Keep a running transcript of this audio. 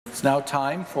It's now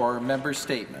time for member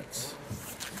statements.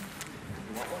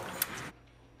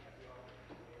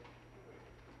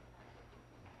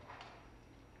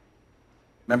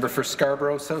 Member for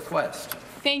Scarborough Southwest.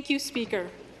 Thank you, Speaker.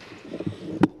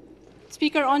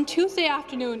 Speaker, on Tuesday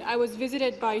afternoon, I was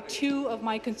visited by two of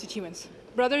my constituents,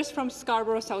 brothers from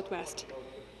Scarborough Southwest.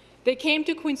 They came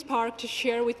to Queen's Park to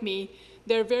share with me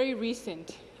their very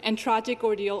recent and tragic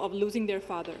ordeal of losing their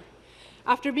father.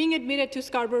 After being admitted to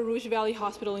Scarborough Rouge Valley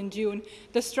Hospital in June,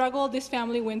 the struggle this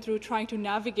family went through trying to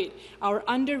navigate our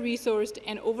under-resourced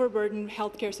and overburdened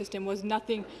healthcare system was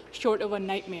nothing short of a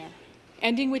nightmare,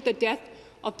 ending with the death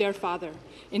of their father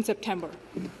in September.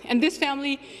 And this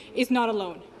family is not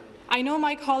alone. I know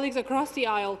my colleagues across the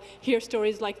aisle hear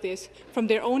stories like this from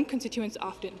their own constituents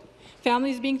often.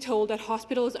 Families being told that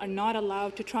hospitals are not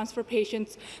allowed to transfer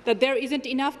patients, that there isn't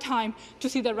enough time to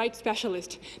see the right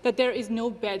specialist, that there is no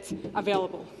beds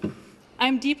available. I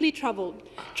am deeply troubled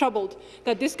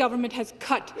that this government has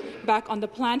cut back on the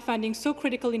planned funding so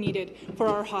critically needed for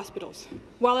our hospitals,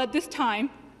 while at the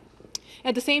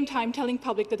same time telling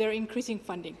public that they're increasing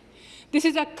funding. This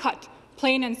is a cut,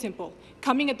 plain and simple,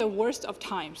 coming at the worst of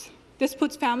times. This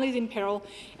puts families in peril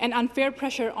and unfair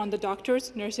pressure on the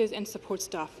doctors, nurses, and support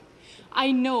staff.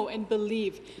 I know and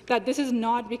believe that this is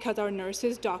not because our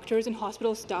nurses, doctors, and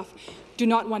hospital staff do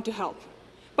not want to help,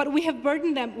 but we have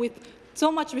burdened them with so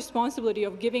much responsibility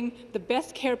of giving the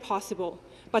best care possible,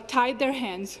 but tied their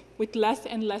hands with less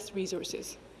and less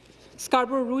resources.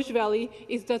 Scarborough Rouge Valley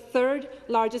is the third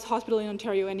largest hospital in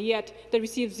Ontario, and yet they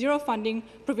received zero funding,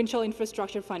 provincial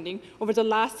infrastructure funding, over the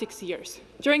last 6 years.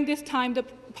 During this time, the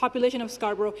population of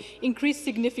Scarborough increased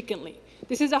significantly.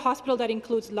 This is a hospital that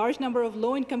includes a large number of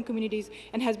low-income communities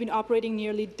and has been operating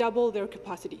nearly double their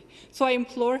capacity. So I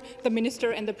implore the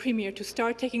Minister and the Premier to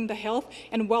start taking the health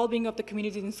and well-being of the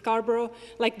communities in Scarborough,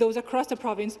 like those across the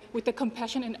province, with the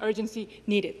compassion and urgency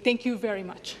needed. Thank you very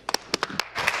much.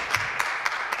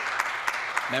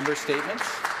 Member statements.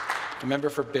 The member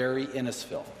for Barrie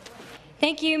Innisfil.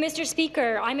 Thank you, Mr.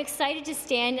 Speaker. I'm excited to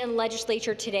stand in the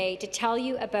legislature today to tell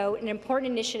you about an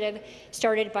important initiative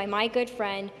started by my good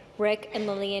friend Rick and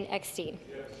Lillian Eckstein.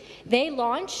 They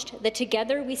launched the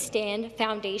Together We Stand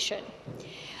Foundation.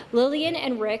 Lillian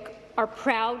and Rick are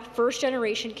proud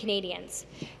first-generation Canadians.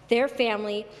 Their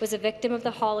family was a victim of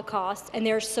the Holocaust, and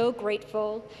they're so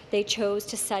grateful they chose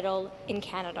to settle in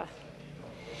Canada.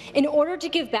 In order to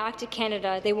give back to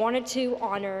Canada, they wanted to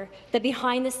honour the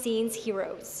behind-the-scenes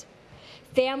heroes.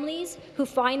 Families who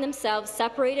find themselves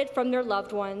separated from their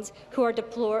loved ones who are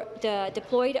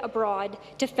deployed abroad,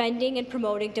 defending and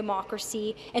promoting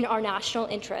democracy and our national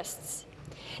interests.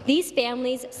 These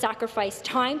families sacrifice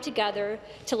time together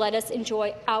to let us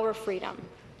enjoy our freedom.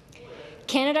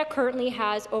 Canada currently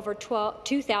has over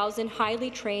 2,000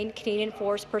 highly trained Canadian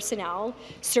Force personnel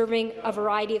serving a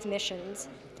variety of missions.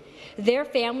 Their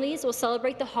families will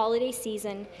celebrate the holiday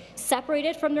season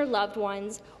separated from their loved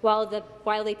ones while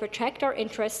they protect our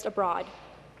interests abroad.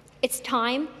 It's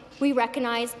time we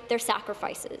recognize their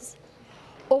sacrifices.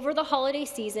 Over the holiday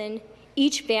season,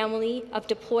 each family of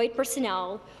deployed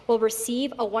personnel will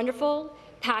receive a wonderful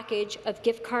package of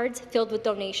gift cards filled with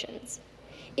donations.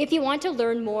 If you want to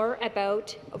learn more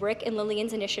about Rick and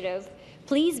Lillian's initiative,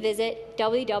 please visit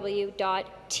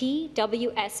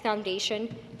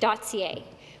www.twsfoundation.ca.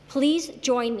 Please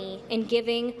join me in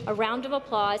giving a round of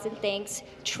applause and thanks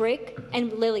to Rick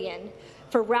and Lillian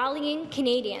for rallying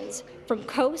Canadians from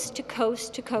coast to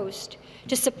coast to coast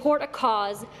to support a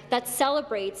cause that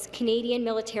celebrates Canadian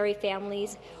military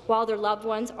families while their loved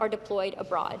ones are deployed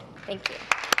abroad. Thank you.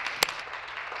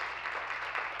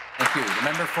 Thank you. The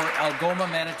member for Algoma,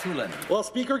 Manitoulin. Well,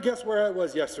 Speaker, guess where I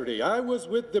was yesterday? I was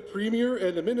with the Premier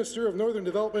and the Minister of Northern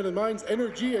Development and Mines,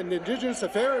 Energy and Indigenous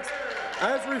Affairs,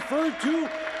 as referred to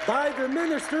by the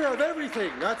Minister of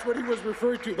Everything. That's what he was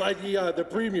referred to by the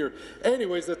Premier.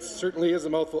 Anyways, that certainly is a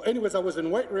mouthful. Anyways, I was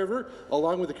in White River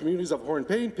along with the communities of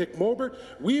Hornpain, Pickmobert.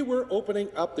 We were opening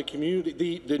up the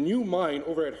new mine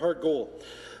over at Hard Gold.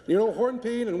 You know,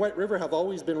 Hornpain and White River have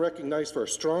always been recognized for a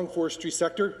strong forestry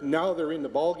sector. Now they're in the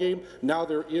ball game. Now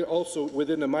they're also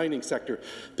within the mining sector.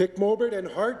 Pickmobert and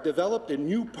Hart developed a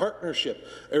new partnership,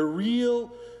 a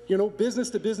real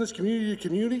business-to-business,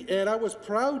 community-to-community, and I was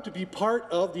proud to be part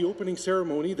of the opening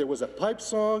ceremony. There was a pipe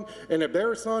song and a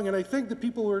bear song, and I think the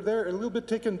people were there a little bit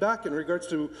taken back in regards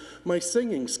to my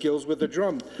singing skills with the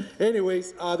drum.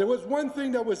 Anyways, there was one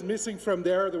thing that was missing from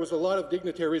there. There was a lot of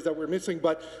dignitaries that were missing,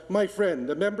 but my friend,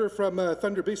 the member from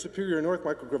Thunder Bay Superior North,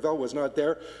 Michael Gravel, was not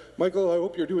there. Michael, I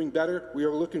hope you're doing better. We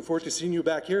are looking forward to seeing you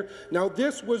back here. Now,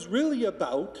 this was really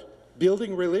about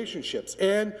building relationships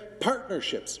and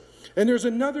partnerships. And there's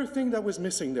another thing that was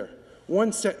missing there.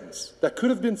 one sentence that could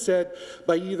have been said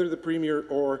by either the Premier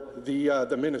or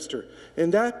the Minister.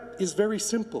 And that is very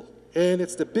simple. And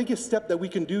it's the biggest step that we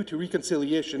can do to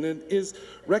reconciliation, and is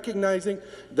recognizing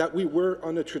that we were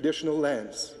on the traditional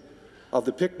lands of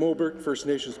the Pic-Moberg First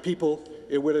Nations people.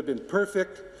 It would have been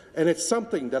perfect, and it's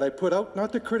something that I put out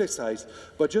not to criticize,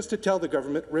 but just to tell the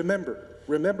government,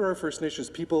 remember our First Nations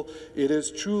people. It is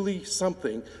truly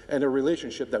something and a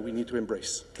relationship that we need to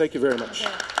embrace. Thank you very much.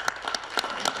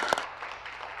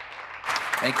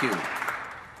 Thank you.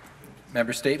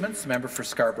 Member statements. Member for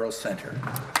Scarborough Centre.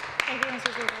 Thank you,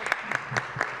 Mr. Speaker.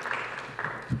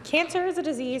 Cancer is a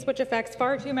disease which affects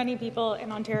far too many people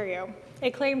in Ontario.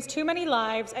 It claims too many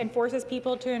lives and forces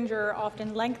people to endure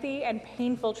often lengthy and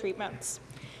painful treatments.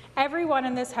 Everyone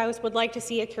in this House would like to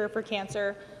see a cure for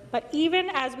cancer, but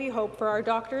even as we hope for our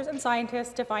doctors and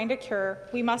scientists to find a cure,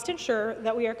 we must ensure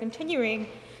that we are continuing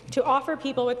to offer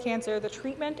people with cancer the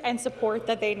treatment and support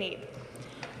that they need.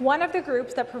 One of the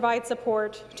groups that provides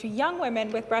support to young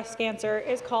women with breast cancer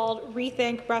is called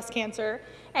Rethink Breast Cancer,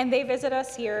 and they visit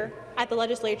us here at the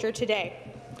Legislature today.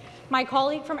 My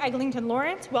colleague from Eglinton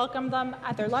Lawrence welcomed them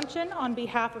at their luncheon on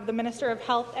behalf of the Minister of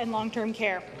Health and Long-Term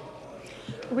Care.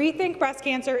 Rethink Breast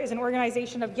Cancer is an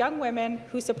organization of young women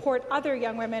who support other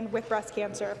young women with breast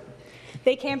cancer.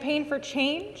 They campaign for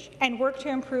change and work to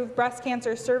improve breast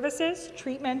cancer services,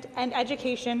 treatment, and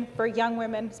education for young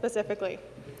women specifically.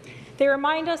 They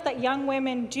remind us that young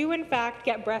women do in fact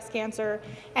get breast cancer,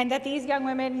 and that these young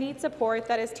women need support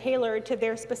that is tailored to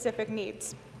their specific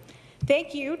needs.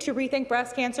 Thank you to Rethink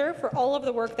Breast Cancer for all of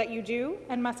the work that you do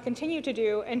and must continue to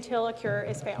do until a cure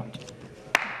is found.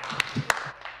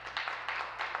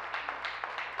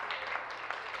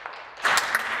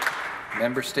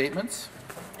 Member statements.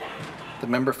 The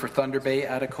member for Thunder Bay,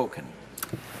 Atikokan.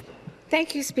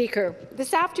 Thank you, Speaker.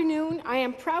 This afternoon, I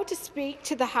am proud to speak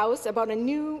to the House about a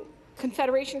new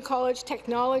Confederation College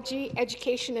Technology,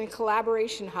 Education and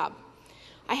Collaboration Hub.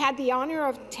 I had the honour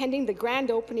of attending the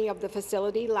grand opening of the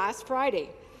facility last Friday.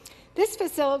 This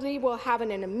facility will have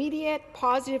an immediate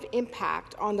positive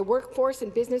impact on the workforce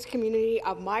and business community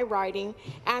of my riding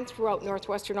and throughout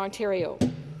Northwestern Ontario.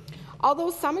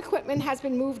 Although some equipment has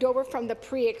been moved over from the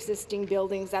pre-existing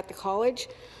buildings at the college,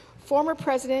 former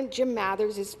President Jim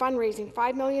Mathers is fundraising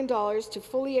 $5 million to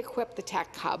fully equip the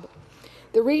Tech Hub.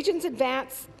 The region's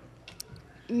advanced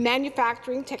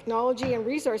manufacturing, technology and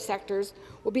resource sectors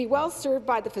will be well served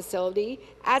by the facility,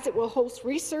 as it will host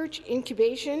research,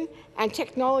 incubation and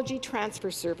technology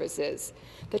transfer services.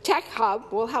 The Tech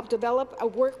Hub will help develop a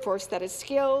workforce that is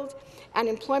skilled and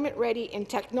employment-ready in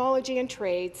technology and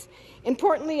trades.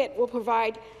 Importantly, it will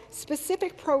provide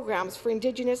specific programs for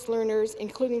Indigenous learners,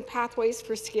 including pathways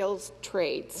for skills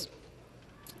trades.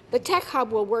 The Tech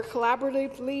Hub will work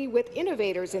collaboratively with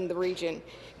innovators in the region.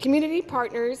 Community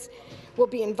partners will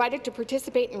be invited to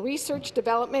participate in research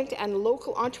development, and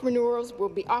local entrepreneurs will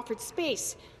be offered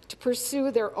space to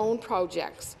pursue their own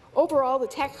projects. Overall, the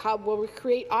Tech Hub will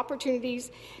create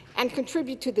opportunities and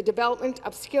contribute to the development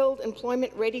of skilled,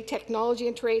 employment-ready technology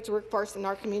and trades workforce in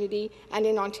our community and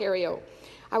in Ontario.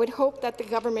 I would hope that the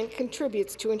government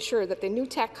contributes to ensure that the new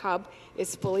Tech Hub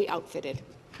is fully outfitted.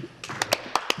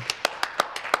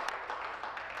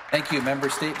 Thank you. Member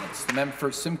statements. The member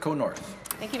for Simcoe North.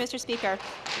 Thank you, Mr. Speaker.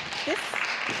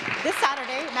 This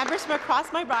Saturday, members from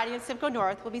across my riding in Simcoe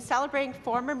North will be celebrating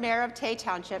former Mayor of Tay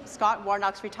Township, Scott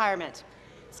Warnock's retirement.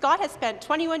 Scott has spent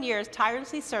 21 years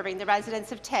tirelessly serving the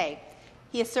residents of Tay.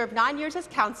 He has served 9 years as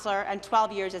councillor and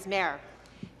 12 years as mayor.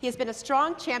 He has been a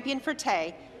strong champion for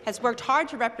Tay, has worked hard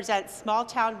to represent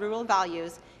small-town rural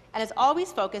values, and has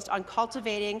always focused on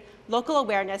cultivating local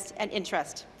awareness and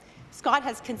interest. Scott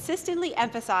has consistently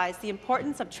emphasized the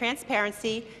importance of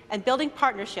transparency and building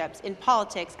partnerships in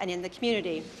politics and in the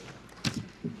community.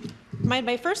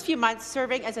 My first few months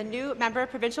serving as a new member of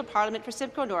Provincial Parliament for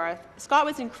Simcoe North, Scott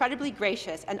was incredibly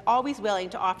gracious and always willing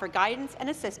to offer guidance and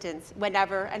assistance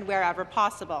whenever and wherever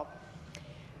possible.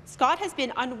 Scott has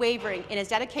been unwavering in his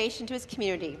dedication to his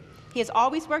community. He has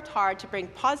always worked hard to bring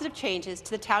positive changes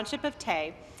to the Township of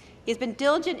Tay. He has been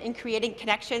diligent in creating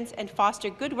connections and foster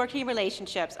good working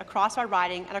relationships across our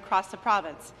riding and across the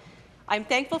province. I am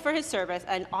thankful for his service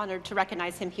and honoured to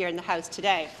recognize him here in the House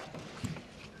today.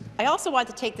 I also want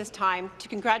to take this time to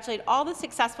congratulate all the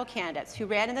successful candidates who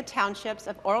ran in the townships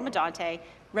of Oro-Medonte,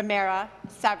 Ramera,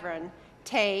 Severn,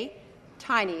 Tay,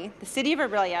 Tiny, the City of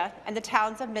Orillia, and the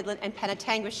towns of Midland and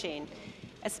Penetanguishene,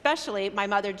 especially my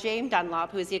mother, Jane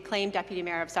Dunlop, who is the acclaimed Deputy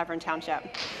Mayor of Severn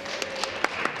Township.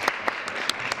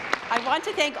 I want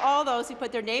to thank all those who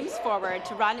put their names forward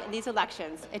to run in these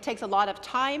elections. It takes a lot of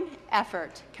time,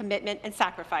 effort, commitment, and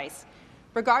sacrifice.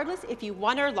 Regardless if you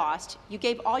won or lost, you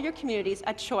gave all your communities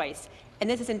a choice, and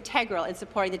this is integral in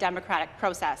supporting the democratic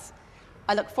process.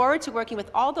 I look forward to working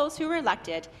with all those who were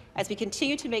elected as we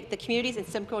continue to make the communities in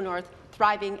Simcoe North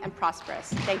thriving and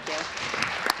prosperous. Thank you.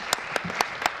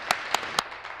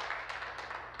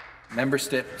 Member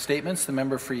statements. The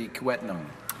member for Kiiwetinoong.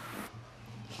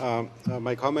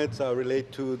 My comments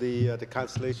relate to the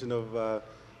cancellation of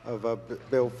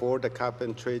Bill 4, the Cap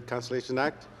and Trade Cancellation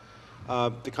Act.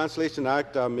 The Cancellation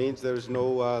Act means there is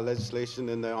no legislation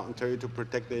in Ontario to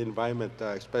protect the environment,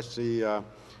 especially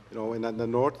in the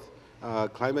north.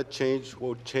 Climate change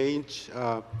will change.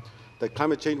 The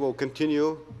climate change will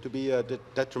continue to be a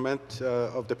detriment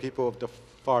of the people of the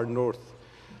far north.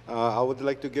 I would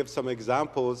like to give some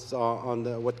examples on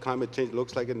what climate change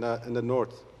looks like in the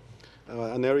north.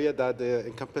 An area that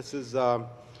encompasses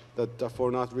the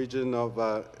far north region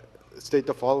of state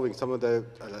the following. Some of the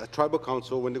Tribal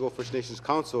Council, Wendigo First Nations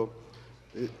Council,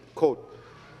 quote,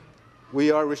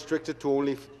 "We are restricted to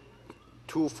only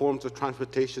 2 forms of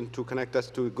transportation to connect us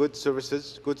to goods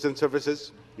and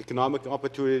services, economic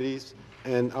opportunities,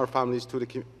 and our families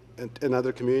to and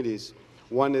other communities.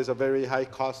 One is a very high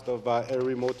cost of air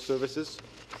remote services.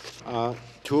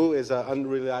 2 is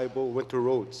unreliable winter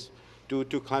roads. Due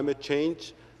to climate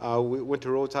change,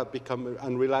 winter roads have become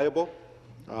unreliable,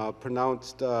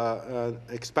 pronounced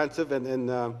expensive,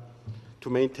 and to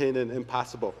maintain and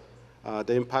impassable.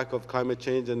 The impact of climate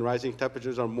change and rising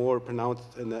temperatures are more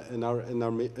pronounced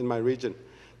in my region.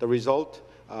 The result,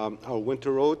 our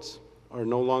winter roads are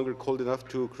no longer cold enough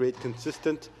to create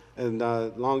consistent and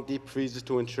long deep freezes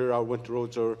to ensure our winter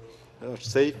roads are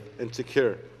safe and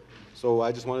secure." So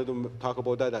I just wanted to talk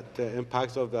about that the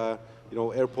impacts of the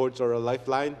airports are a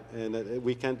lifeline, and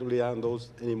we can't rely on those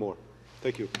anymore.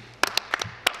 Thank you.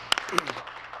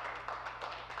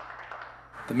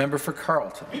 The member for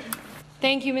Carleton.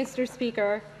 Thank you, Mr.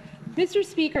 Speaker. Mr.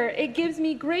 Speaker, it gives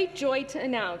me great joy to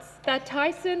announce that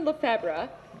Tyson Lefebvre,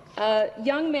 a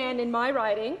young man in my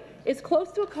riding, is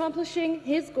close to accomplishing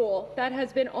his goal that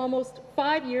has been almost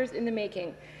 5 years in the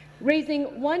making, raising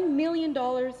 $1 million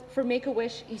for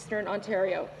Make-A-Wish Eastern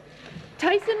Ontario.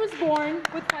 Tyson was born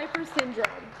with Piper syndrome,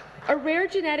 a rare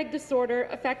genetic disorder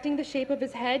affecting the shape of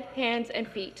his head, hands, and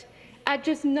feet. At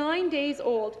just 9 days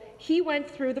old, he went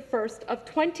through the first of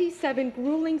 27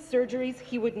 grueling surgeries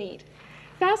he would need.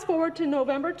 Fast forward to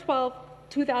November 12,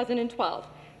 2012.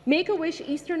 Make-A-Wish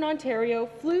Eastern Ontario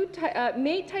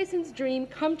made Tyson's dream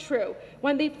come true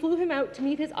when they flew him out to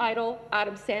meet his idol,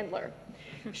 Adam Sandler.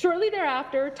 Shortly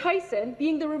thereafter, Tyson,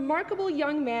 being the remarkable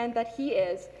young man that he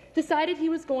is, decided he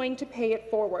was going to pay it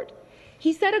forward.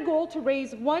 He set a goal to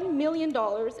raise $1 million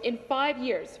in 5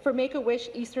 years for Make-A-Wish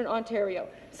Eastern Ontario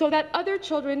so that other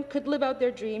children could live out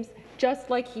their dreams just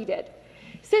like he did.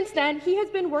 Since then, he has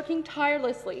been working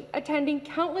tirelessly, attending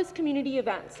countless community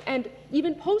events and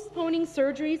even postponing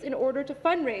surgeries in order to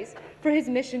fundraise for his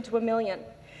mission to $1 million.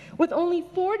 With only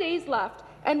 4 days left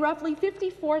and roughly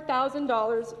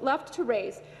 $54,000 left to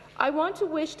raise, I want to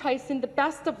wish Tyson the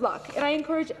best of luck, and I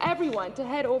encourage everyone to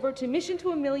head over to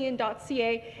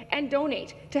missionto1million.ca and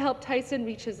donate to help Tyson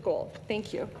reach his goal.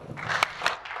 Thank you.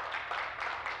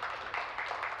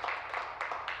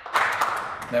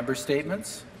 Member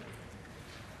statements.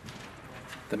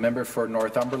 The member for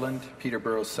Northumberland,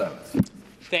 Peterborough South.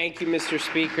 Thank you, Mr.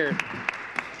 Speaker.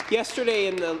 Yesterday,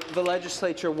 the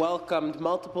legislature welcomed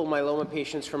multiple myeloma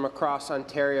patients from across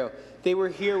Ontario. They were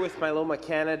here with Myeloma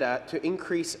Canada to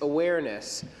increase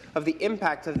awareness of the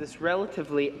impact of this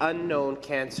relatively unknown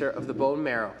cancer of the bone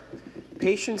marrow.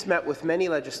 Patients met with many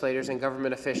legislators and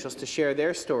government officials to share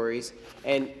their stories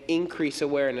and increase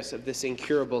awareness of this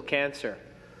incurable cancer.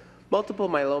 Multiple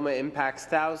myeloma impacts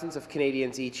thousands of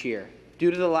Canadians each year. Due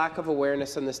to the lack of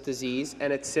awareness on this disease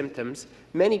and its symptoms,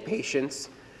 many patients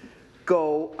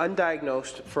go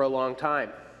undiagnosed for a long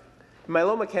time. The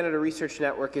Myeloma Canada Research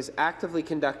Network is actively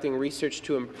conducting research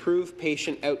to improve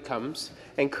patient outcomes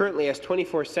and currently has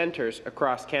 24 centres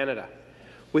across Canada.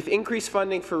 With increased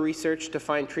funding for research to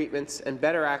find treatments and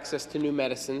better access to new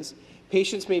medicines,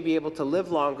 patients may be able to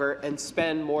live longer and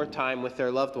spend more time with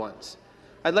their loved ones.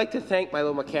 I'd like to thank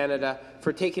Myeloma Canada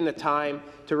for taking the time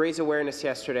to raise awareness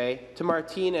yesterday, to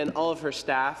Martine and all of her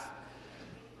staff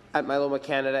at Myeloma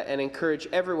Canada, and encourage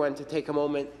everyone to take a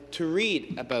moment to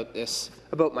read about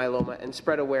myeloma and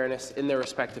spread awareness in their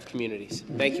respective communities.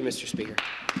 Thank you, Mr. Speaker.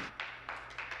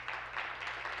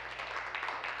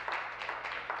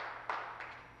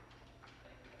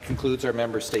 Concludes our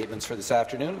member statements for this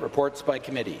afternoon. Reports by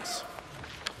committees.